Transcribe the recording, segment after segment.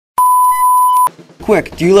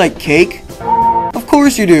Quick, do you like cake? Of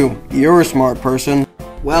course you do. You're a smart person.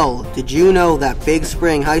 Well, did you know that Big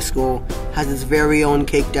Spring High School has its very own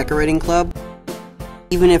cake decorating club?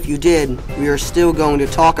 Even if you did, we are still going to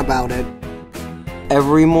talk about it.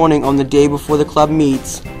 Every morning on the day before the club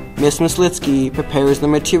meets, Miss Mislitsky prepares the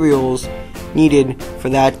materials needed for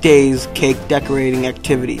that day's cake decorating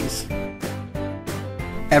activities.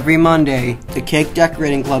 Every Monday, the Cake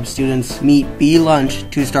Decorating Club students meet B-Lunch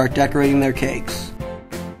to start decorating their cakes.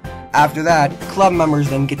 After that, club members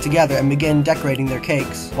then get together and begin decorating their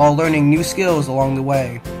cakes, while learning new skills along the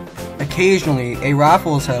way. Occasionally, a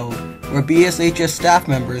raffle is held where BSHS staff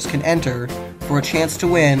members can enter for a chance to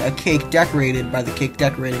win a cake decorated by the Cake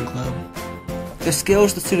Decorating Club. The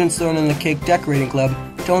skills the students learn in the Cake Decorating Club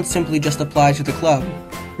don't simply just apply to the club.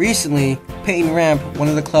 Recently, Peyton Ramp, one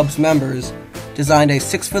of the club's members, designed a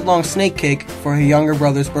 6-foot-long snake cake for her younger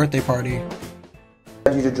brother's birthday party.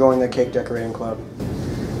 Why did you to join the Cake Decorating Club?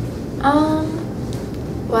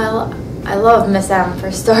 Well, I love Miss M for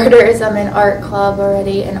starters. I'm in art club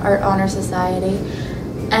already, in Art Honor Society,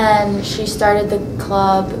 and she started the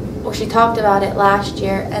club, well, she talked about it last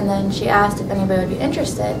year, and then she asked if anybody would be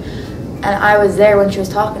interested, and I was there when she was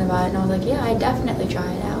talking about it, and I was like, yeah, I'd definitely try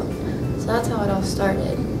it out. So that's how it all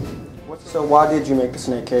started. So why did you make the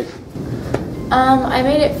snake cake? I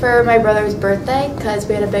made it for my brother's birthday because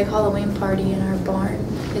we had a big Halloween party in our barn.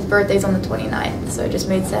 His birthday's on the 29th, so it just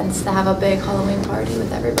made sense to have a big Halloween party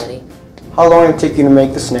with everybody. How long did it take you to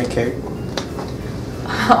make the snake cake?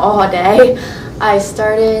 All day. I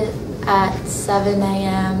started at 7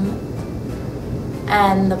 a.m.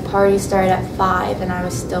 and the party started at 5 and I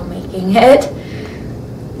was still making it.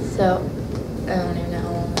 So I don't even know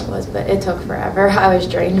how long it was, but it took forever. I was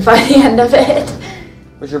drained by the end of it.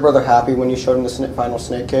 Was your brother happy when you showed him the final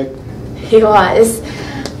snake cake? He was.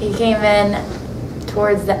 He came in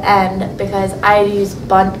towards the end because I used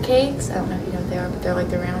bundt cakes, I don't know if you know what they are, but they're like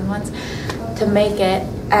the round ones, to make it.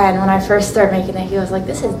 And when I first started making it, he was like,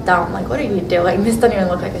 this is dumb, like what are you doing? This doesn't even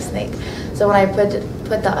look like a snake. So when I put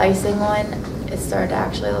the icing on, it started to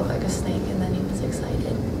actually look like a snake, and then he was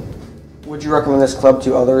excited. Would you recommend this club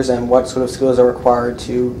to others, and what sort of skills are required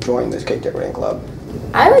to join this cake decorating club?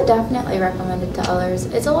 I would definitely recommend it to others.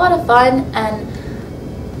 It's a lot of fun, and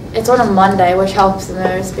it's on a Monday, which helps the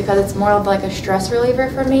most because it's more of like a stress reliever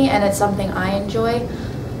for me, and it's something I enjoy.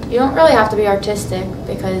 You don't really have to be artistic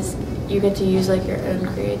because you get to use like your own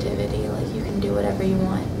creativity. Like you can do whatever you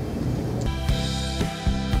want.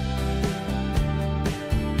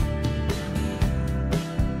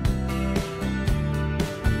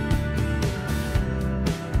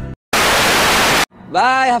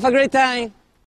 Bye, have a great time.